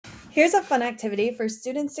Here's a fun activity for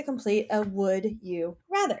students to complete a would you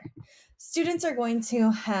rather. Students are going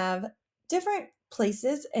to have different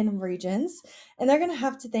places and regions, and they're going to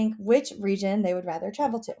have to think which region they would rather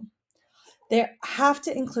travel to. They have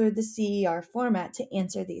to include the CER format to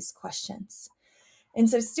answer these questions. And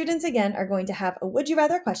so students, again, are going to have a would you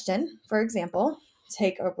rather question. For example,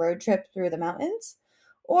 take a road trip through the mountains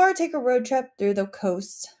or take a road trip through the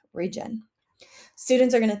coast region.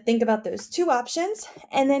 Students are going to think about those two options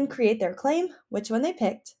and then create their claim, which one they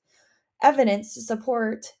picked, evidence to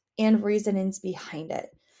support, and reasonings behind it.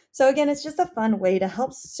 So, again, it's just a fun way to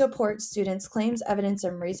help support students' claims, evidence,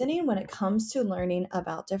 and reasoning when it comes to learning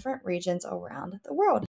about different regions around the world.